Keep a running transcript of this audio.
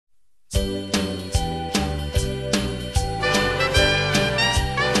Hey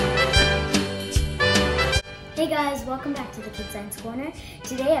guys, welcome back to the Kidz Science Corner.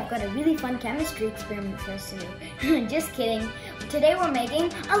 Today I've got a really fun chemistry experiment for us to do. Just kidding. Today we're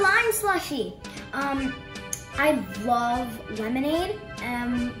making a lime slushy. I love lemonade,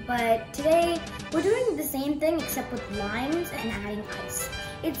 but today we're doing the same thing except with limes and adding ice.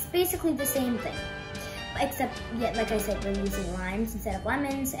 It's basically the same thing, except, yeah, like I said, we're using limes instead of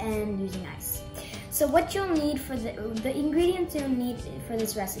lemons and using ice. So what you'll need for the ingredients you'll need for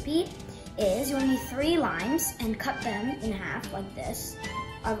this recipe is you'll need 3 limes and cut them in half like this.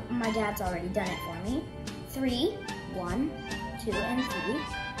 My dad's already done it for me. 3, 1, 2, and 3.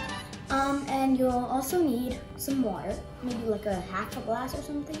 And you'll also need some water, maybe like a half a glass or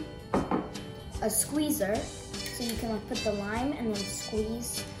something. A squeezer, so you can like put the lime and then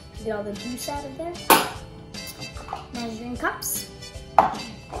squeeze to get all the juice out of there. Measuring cups.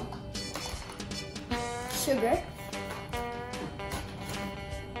 Sugar.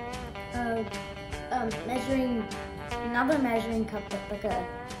 Another measuring cup with like a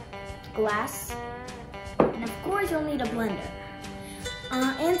glass. And of course you'll need a blender.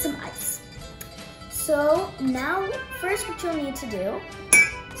 And some ice. So now, first what you'll need to do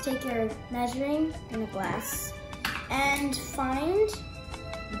is take your measuring in a glass and find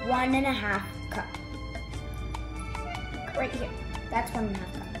 1.5 cup. Right here, that's 1.5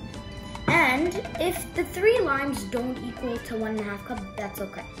 cup. And if the 3 limes don't equal to 1.5 cup, that's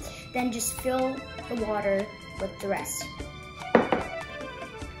okay. Then just fill the water with the rest.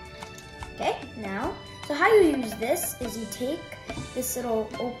 Okay, now, so how you use this is you take this little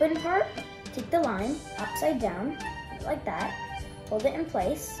open part, take the lime upside down, like that, hold it in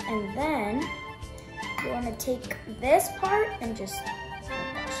place, and then you want to take this part and just, oh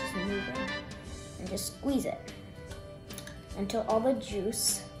gosh, it's moving, and just squeeze it until all the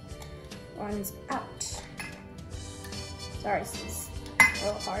juice runs out. Sorry, this is a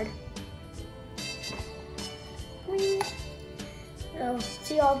little hard. So,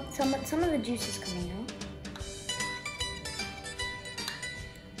 see some of the juice is coming out.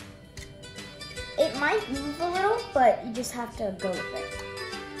 It might move a little, but you just have to go with it.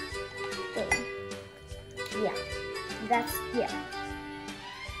 Okay. Yeah.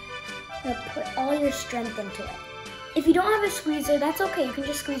 Now put all your strength into it. If you don't have a squeezer, that's okay. You can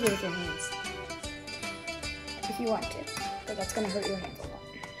just squeeze it with your hands. If you want to, but that's gonna hurt your hands a lot.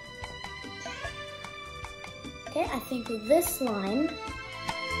 Okay, I think with this lime,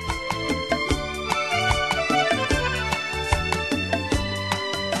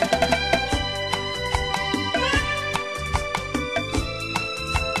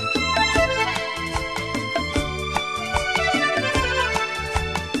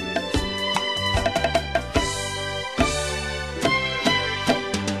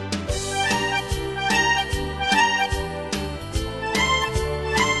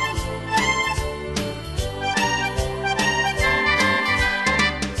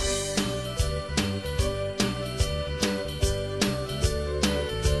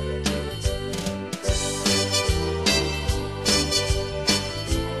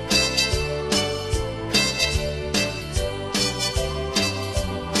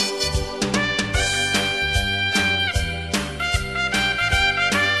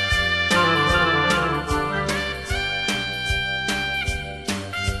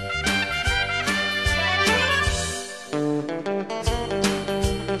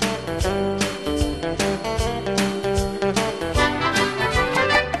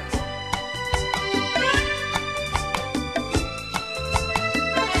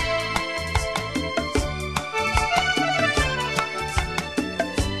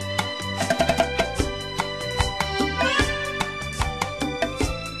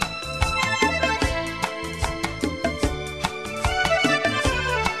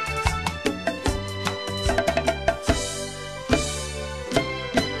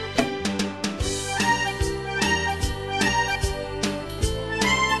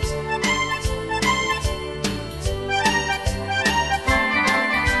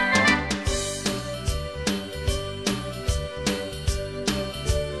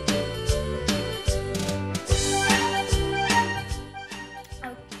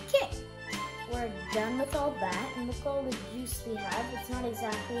 done with all that, and look all the juice we have. It's not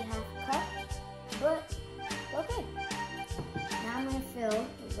exactly half a cup, but okay. Now I'm going to fill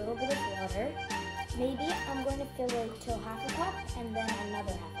a little bit of water. Maybe I'm going to fill it till half a cup and then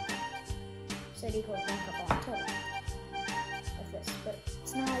another half a cup. So it equals 1 cup all total. Like this, but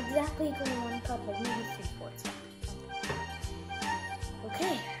it's not exactly equal to 1 cup, like maybe 3/4 cup.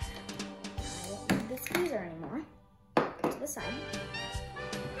 Okay, I don't need the squeezer anymore. Put it to the side.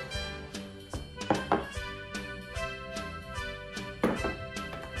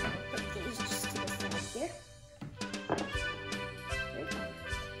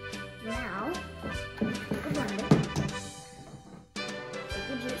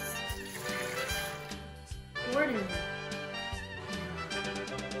 juice. Pour it in there.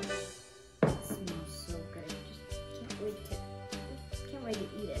 Smells so good. Just can't wait to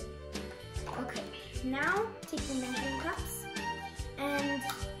eat it. Okay, now take your measuring cups and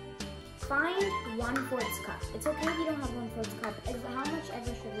find 1/4 cup. It's okay if you don't have 1/4 cup. It's how much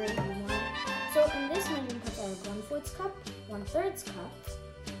ever sugar you want. So in this measuring cup, I have 1/4 cup, 1/3 cup,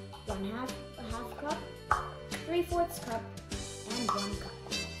 a half cup, 3/4 cup, and 1 cup.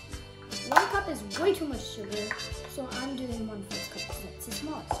 1 cup is way too much sugar, so I'm doing 1/4 cup because it's the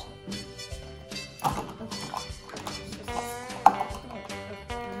smallest.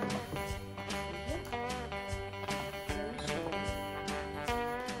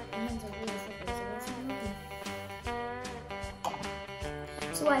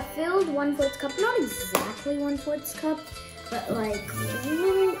 So I filled 1/4 cup, not exactly 1/4 cup, but like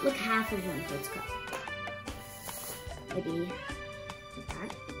half of 1/4 cup. Maybe like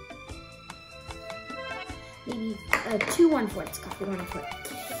that. Maybe 2 1/4 cup you want to put.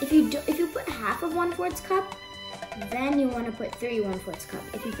 If you put half of 1/4 cup, then you want to put 3 1/4 cup.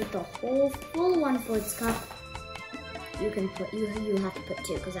 If you put the whole full 1/4 cup, you have to put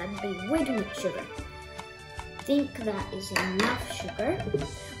 2 because that would be way too much sugar. Think that is enough sugar,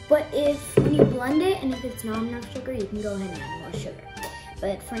 but when you blend it and if it's not enough sugar, you can go ahead and add more sugar.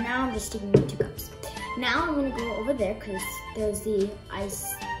 But for now, I'm just sticking with 2 cups. Now I'm gonna go over there because there's the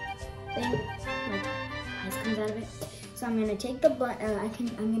ice thing, like ice comes out of it. So I'm gonna take the I'm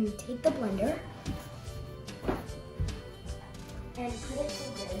gonna take the blender and put it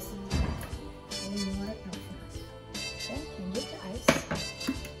through this and let it melt. Okay, change it to ice.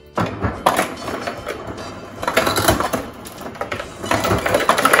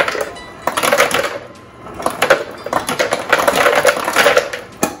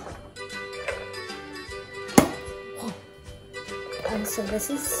 So this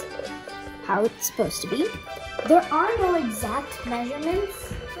is how it's supposed to be. There are no exact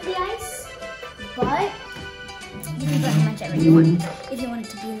measurements for the ice, but you can put how much ever you want. If you want it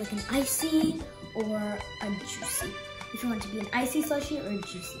to be like an icy or a juicy. If you want it to be an icy slushy or a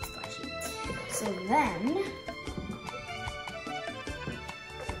juicy slushy. So then,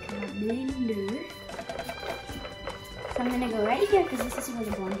 blender. So I'm gonna go right here because this is where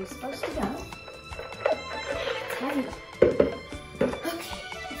the blender is supposed to go. It's heavy.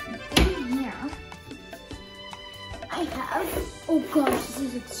 I have, oh gosh, this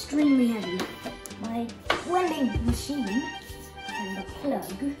is extremely heavy, my blending machine and the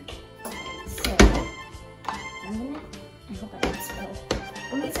plug. So, I hope I don't spill.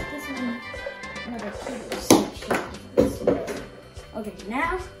 Let me set this on another Kidz. Okay,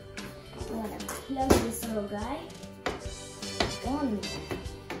 now I'm gonna plug this little guy on there.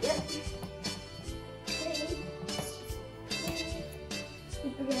 Yep. Okay.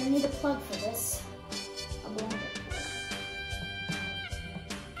 We're gonna need a plug for this. A blender.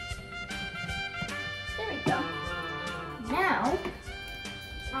 Now,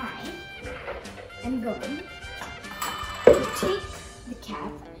 I am going to take the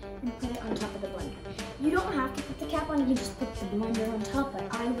cap and put it on top of the blender. You don't have to put the cap on, you can just put the blender on top, but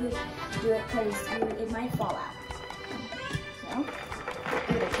I would do it because it might fall out. So,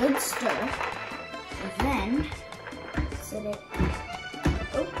 give it a good stir, and then set it,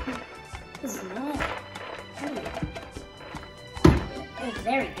 oh, this is not, oh,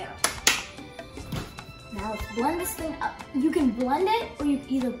 there we go. Now let's blend this thing up. You can blend it or you can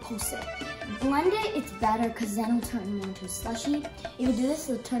either pulse it. Blend it, it's better because then it'll turn more into a slushy. If you do this,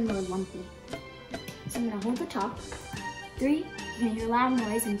 it'll turn more lumpy. So I'm gonna hold the top. 3, you're gonna hear a loud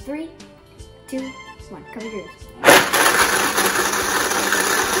noise in 3, 2, 1. Cover your ears.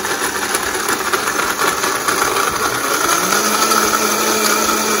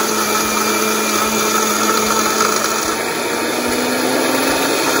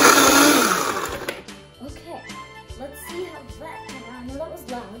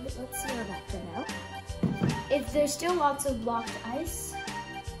 If there's still lots of blocked ice,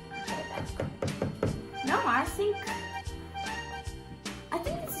 put it back. No, I think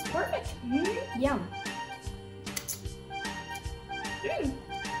this is perfect. Yum. Let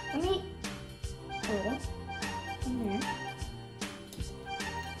me put it in there.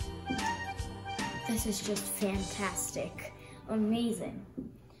 This is just fantastic. Amazing.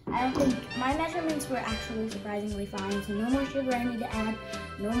 I don't think my measurements were actually surprisingly fine, so no more sugar I need to add,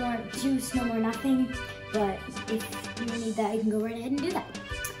 no more juice, no more nothing. But if you need that, you can go right ahead and do that.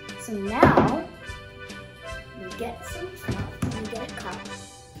 So now, we get some stuff, we get a cup.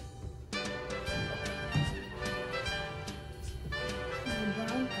 And a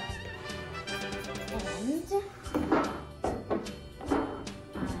brown cup. And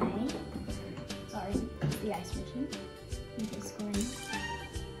I the ice machine. You just go in.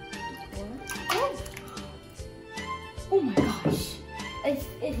 Oh my gosh.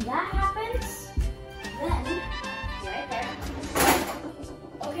 If that happens, then right there.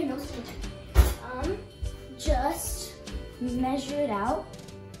 Okay, no switch. Just measure it out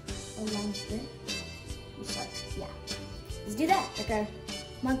along here. Just like, yeah. Just do that, like a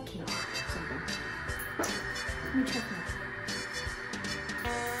mug cake or something. Let me check that.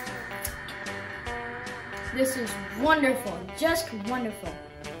 This is wonderful, just wonderful.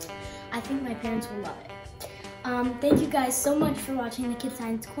 I think my parents will love it. Thank you guys so much for watching the Kidz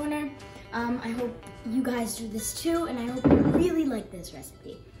Science Corner. I hope you guys do this too, and I hope you really like this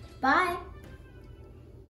recipe. Bye.